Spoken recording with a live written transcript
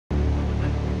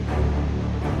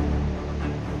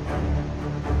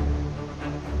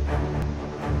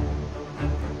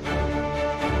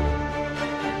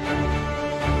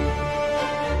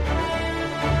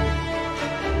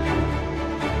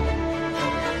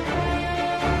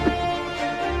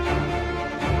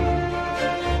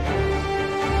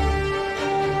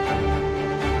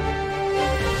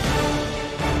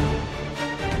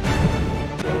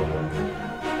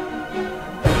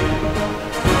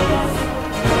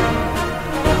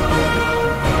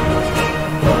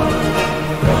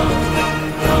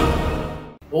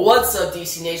What's up,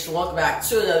 DC Nation? Welcome back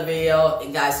to another video.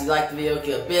 And guys, if you like the video,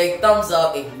 give a big thumbs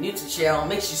up. If you're new to the channel,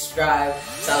 make sure you subscribe.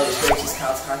 So I always great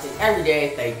content every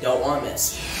day that you don't want to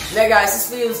miss. Now guys, this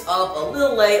video is up a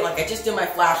little late. Like I just did my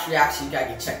flash reaction. You gotta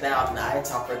get checked that out in the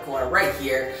top right corner right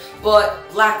here.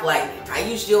 But Black Lightning, I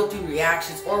usually don't do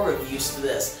reactions or reviews to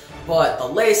this, but the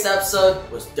latest episode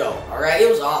was dope. Alright, it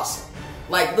was awesome.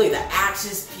 Like, look, the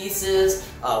action pieces,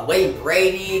 Wayne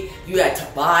Brady, you had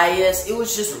Tobias. It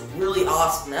was just a really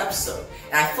awesome episode.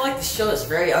 And I feel like the show is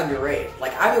very underrated.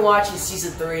 Like, I've been watching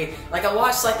Season 3. Like, I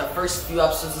watched, like, the first few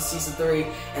episodes of Season 3,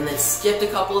 and then skipped a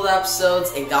couple of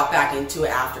episodes and got back into it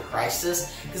after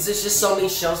Crisis. Because there's just so many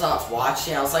shows I was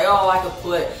watching. I was like, oh, I could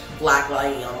put Black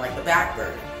Lightning on, like, the back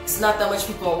burner. It's not that much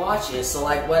people are watching it, so,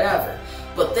 like, whatever.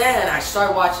 But then I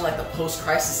started watching like the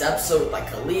post-crisis episode with like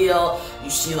Khalil. You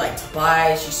see like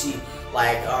Tobias. You see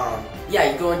like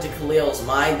yeah, you go into Khalil's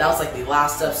mind. That was like the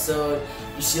last episode.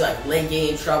 You see like Lynn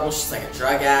getting in trouble. She's like a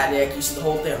drug addict. You see the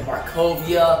whole thing of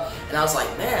Markovia. And I was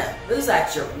like, man, this is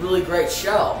actually a really great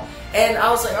show. And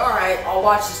I was like, all right, I'll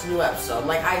watch this new episode.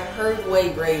 Like I heard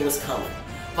Wayne Brady was coming,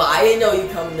 but I didn't know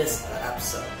he'd come in this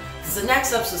episode. Because the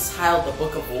next episode is titled The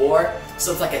Book of War,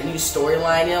 so it's like a new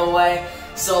storyline in a way.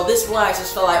 So this one, I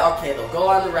just felt like, okay, they'll go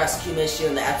on the rescue mission,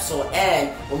 and the episode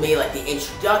end will be like the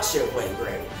introduction of Wayne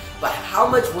Brady. But how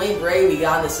much Wayne Brady we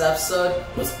got in this episode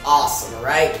was awesome,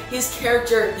 right? His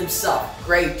character himself,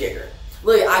 Gravedigger.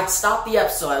 Look, I stopped the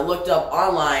episode, I looked up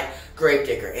online,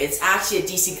 Gravedigger. It's actually a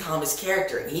DC Comics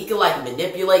character, and he can like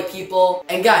manipulate people.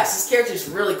 And guys, this character is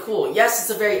really cool. Yes,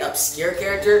 it's a very obscure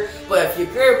character, but if you're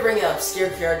gonna bring an obscure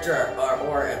character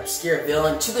or an obscure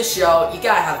villain to the show, you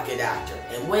gotta have a good actor.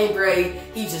 And Wayne Brady,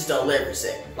 he just delivers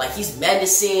it. Like he's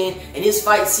menacing, and his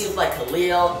fight scene with like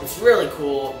Khalil, it's really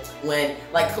cool. When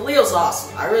like Khalil's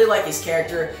awesome. I really like his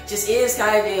character. Just is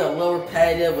kind of being a little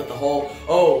repetitive with the whole,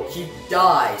 oh, he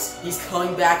dies, he's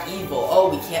coming back evil, oh,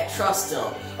 we can't trust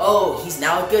him, oh, he's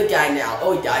now a good guy now,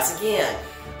 oh, he dies again.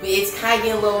 But it's kind of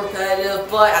getting a little repetitive,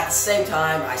 but at the same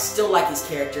time, I still like his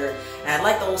character. And I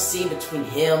like the whole scene between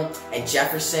him and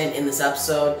Jefferson in this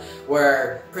episode,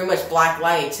 where pretty much Black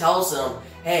Lightning tells him,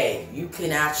 hey, you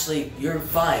can actually, you're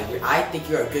fine, I think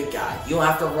you're a good guy, you don't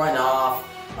have to run off.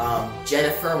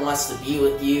 Jennifer wants to be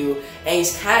with you, and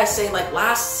he's kind of saying like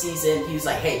last season he was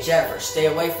like, hey Jennifer, stay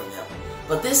away from him,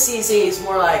 but this season he's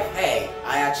more like, hey,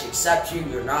 I actually accept you,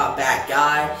 you're not a bad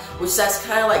guy, which that's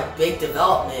kind of like big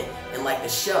development in like the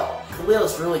show. Khalil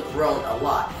has really grown a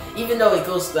lot, even though he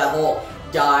goes through that whole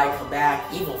die, come back,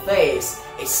 evil phase.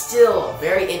 It's still a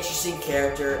very interesting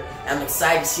character, and I'm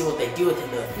excited to see what they do with him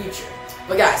in the future.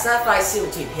 But guys, that fight scene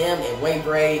between him and Wayne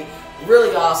Brady,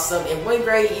 really awesome, and Wayne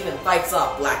Brady even fights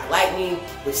off Black Lightning,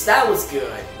 which that was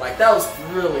good. Like, that was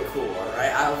really cool,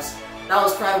 alright? That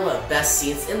was probably one of the best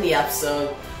scenes in the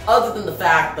episode, other than the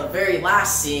fact, the very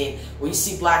last scene, where you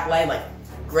see Black Lightning, like,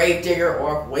 Gravedigger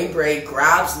or Wayne Brady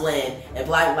grabs Lynn, and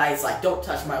Black Lightning's like, don't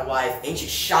touch my wife, and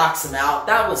just shocks him out.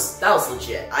 That was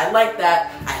legit. I like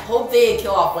that. I hope they didn't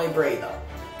kill off Wayne Brady, though,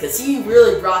 because he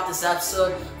really brought this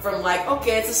episode from like,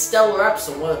 okay, it's a stellar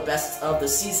episode, one of the best of the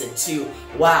season, to,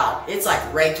 wow, it's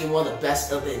like ranking one of the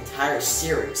best of the entire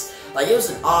series. Like, it was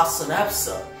an awesome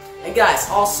episode. And guys,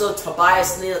 also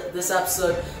Tobias in this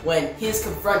episode, when his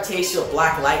confrontation with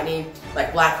Black Lightning,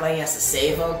 like Black Lightning has to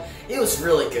save him, it was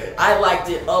really good. I liked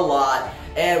it a lot.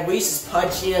 And we just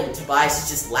punch him, and Tobias is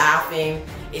just laughing.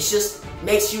 It just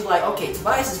makes you like, okay,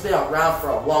 Tobias has been around for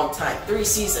a long time, 3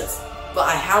 seasons. But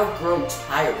I haven't grown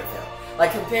tired of him.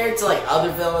 Like, compared to, like,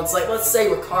 other villains, like, let's say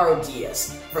Ricardo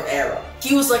Diaz from Arrow.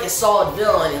 He was, like, a solid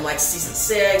villain in, like, Season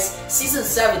 6, Season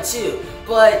 7, too.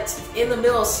 But in the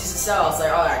middle of Season 7, I was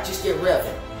like, alright, just get rid of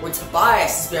him. Where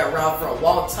Tobias has been around for a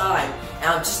long time, and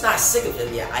I'm just not sick of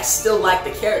him yet. I still like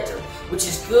the character, which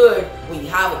is good when you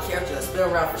have a character that's been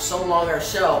around for so long on our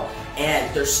show,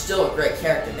 and they're still a great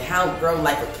character. They haven't grown,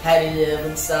 like, repetitive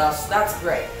and stuff, so that's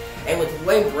great. And with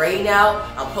Wayne Brady now,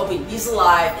 I'm hoping he's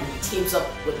alive and he teams up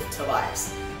with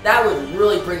Tobias. That would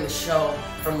really bring the show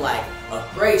from like a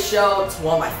great show to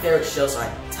one of my favorite shows on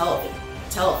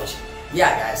television.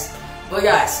 Yeah, guys. But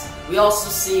guys, we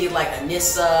also see like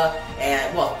Anissa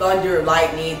and, well, Thunder,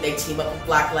 Lightning, they team up with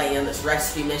Black Lightning on this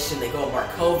rescue mission. They go to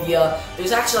Markovia.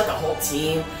 There's actually like a whole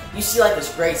team. You see like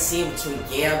this great scene between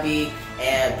Gambi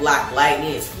and Black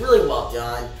Lightning. It's really well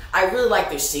done. I really like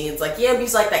their scenes. Like,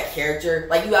 Gambi's like that character.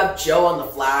 Like, you have Joe on The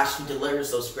Flash who delivers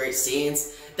those great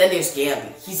scenes. Then there's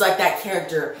Gambi. He's like that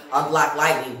character on Black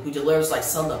Lightning who delivers like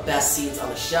some of the best scenes on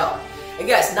the show. And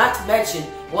guys, not to mention,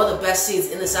 one of the best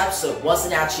scenes in this episode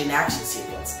wasn't actually an action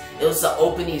sequence. It was the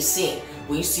opening scene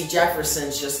where you see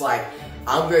Jefferson's just like,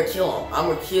 I'm gonna kill him. I'm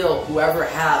gonna kill whoever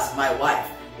has my wife.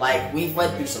 Like, we've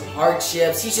went through some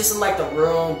hardships. He's just in like the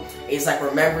room. He's like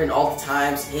remembering all the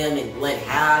times him and Glenn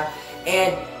had.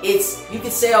 And you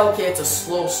could say, okay, it's a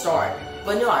slow start.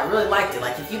 But no, I really liked it.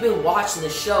 Like, if you've been watching the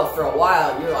show for a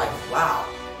while, you're like, wow,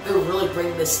 they're really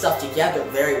bringing this stuff together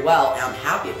very well, and I'm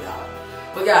happy about it.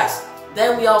 But guys,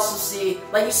 then we also see,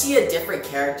 like, you see different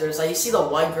characters. Like, you see the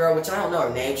one girl, which I don't know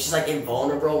her name. She's like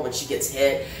invulnerable when she gets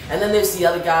hit. And then there's the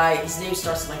other guy. His name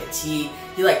starts with like a T.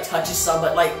 He like touches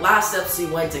somebody. Like, last episode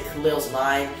he went to Khalil's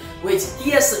mind, which he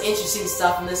has some interesting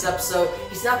stuff in this episode.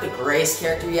 He's not the greatest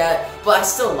character yet, but I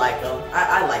still like him.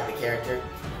 I like the character.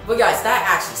 But guys, that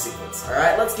action sequence,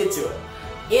 alright, let's get to it.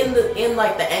 In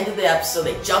like the end of the episode,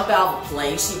 they jump out of the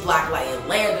plane, you see Black Lightning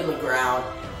land on the ground.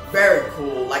 Very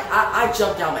cool. Like, I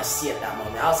jumped out my seat at that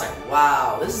moment. I was like,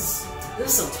 wow, this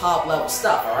is some top level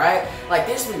stuff, alright? Like,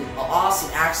 there's been awesome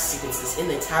action sequences in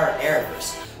the entire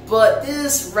Arrowverse. But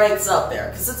this ranks up there,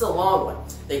 because it's a long one.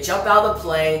 They jump out of the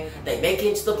plane, they make it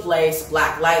into the place,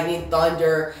 Black Lightning,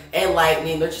 Thunder, and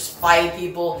Lightning, they're just fighting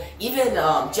people. Even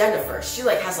Jennifer, she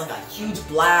like has like a huge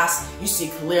blast. You see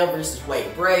Khalil versus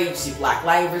Wade Bray, you see Black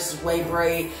Lightning versus Wade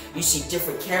Bray, you see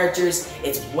different characters.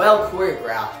 It's well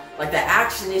choreographed. Like, the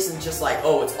action isn't just like,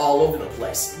 oh, it's all over the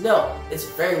place. No, it's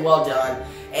very well done,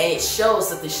 and it shows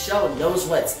that the show knows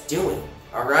what it's doing.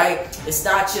 Alright? It's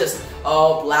not just,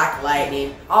 oh, Black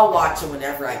Lightning, I'll watch it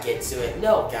whenever I get to it.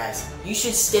 No, guys, you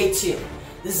should stay tuned.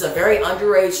 This is a very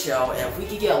underrated show, and if we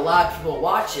could get a lot of people to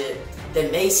watch it,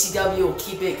 then maybe CW will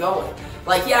keep it going.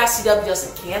 Like, yeah, CW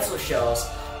doesn't cancel shows,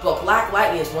 but Black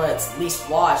Lightning is one that's least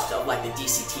watched of, like, the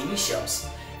DC TV shows.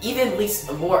 Even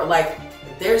least more, like,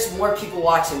 there's more people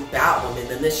watching Batwoman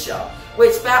than this show.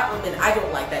 Which, Batwoman, I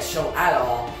don't like that show at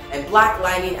all. And Black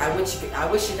Lightning, I wish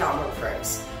it got more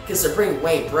praise. Because they're bringing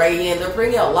Wade Bray in, they're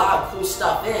bringing a lot of cool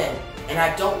stuff in, and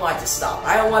I don't want it to stop.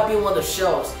 I don't want to be one of those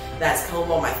shows that's kind of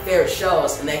one of my favorite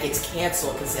shows and that gets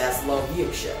canceled because it has low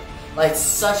viewership. Like, it's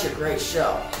such a great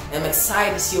show, and I'm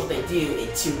excited to see what they do in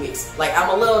 2 weeks. Like, I'm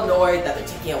a little annoyed that they're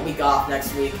taking a week off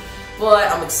next week,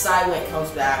 but I'm excited when it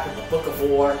comes back with the Book of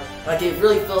War. Like, it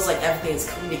really feels like everything's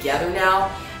coming together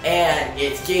now, and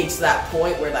it's getting to that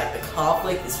point where, like, the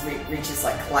conflict reaches,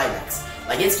 like, climax.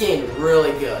 Like, it's getting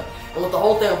really good. And with the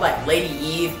whole thing of, like, Lady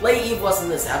Eve wasn't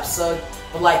in this episode,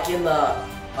 but, like, in the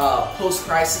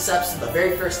post-crisis episode, the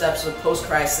very first episode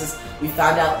post-crisis, we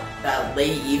found out that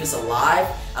Lady Eve is alive.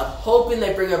 I'm hoping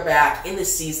they bring her back in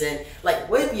this season. Like,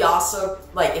 would it be awesome,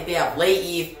 like, if they have Lady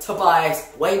Eve,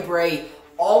 Tobias, Wade Bray,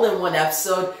 all in one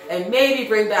episode, and maybe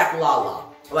bring back Lala.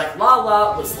 Like,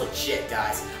 Lala was legit,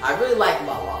 guys. I really like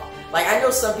Lala. Like, I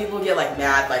know some people get, like,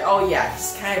 mad, like, oh yeah,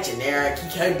 he's kind of generic, he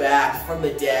came back from the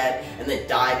dead and then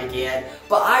died again.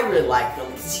 But I really like him,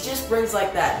 because he just brings,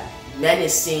 like, that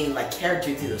menacing, like,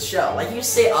 character to the show. Like, you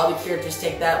say other characters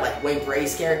take that, like Wade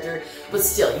Bray's character, but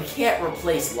still, you can't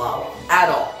replace Lala at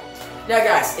all. Now,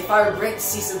 guys, if I would rank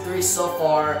Season 3 so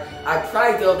far, I'd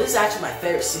probably go, this is actually my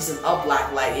favorite season of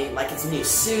Black Lightning. Like, its new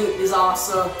suit is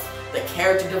awesome. The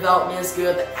character development is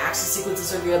good, the action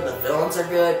sequences are good, the villains are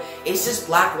good. It's just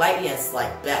Black Lightning is,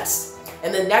 like, best.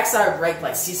 And then next I would rank,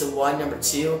 like, Season 1, number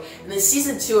 2, and then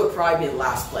Season 2 would probably be in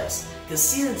last place. Because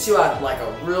Season 2 had, like,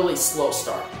 a really slow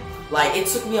start. Like, it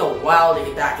took me a while to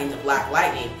get back into Black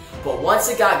Lightning, but once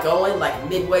it got going, like,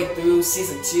 midway through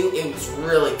Season 2, it was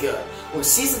really good. Where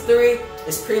Season 3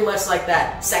 is pretty much like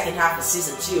that second half of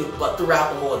Season 2, but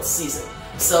throughout the whole of the season.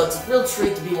 So it's a real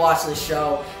treat to be watching the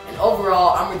show, and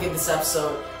overall, I'm going to give this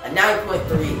episode a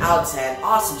 9.3 out of 10.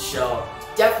 Awesome show.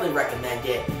 Definitely recommend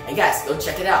it. And guys, go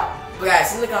check it out. But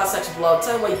guys, in the comment section below,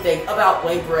 tell me what you think about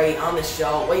Wade Bray on the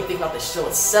show, what you think about the show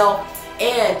itself,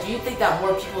 and do you think that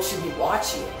more people should be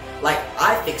watching it? Like,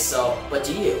 I think so, but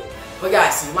do you? But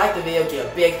guys, if you like the video,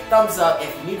 give a big thumbs up.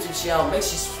 If you're new to the channel, make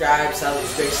sure you subscribe so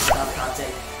there's great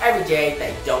content every day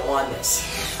that you don't want to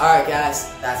miss. Alright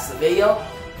guys, that's the video.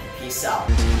 Peace out.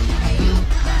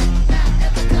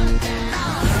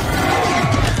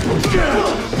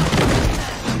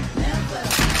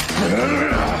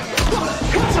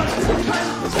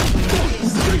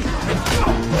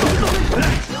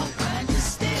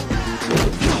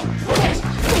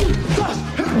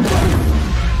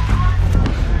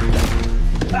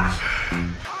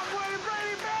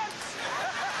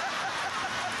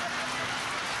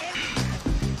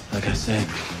 Like I said,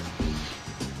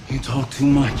 you talk too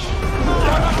much.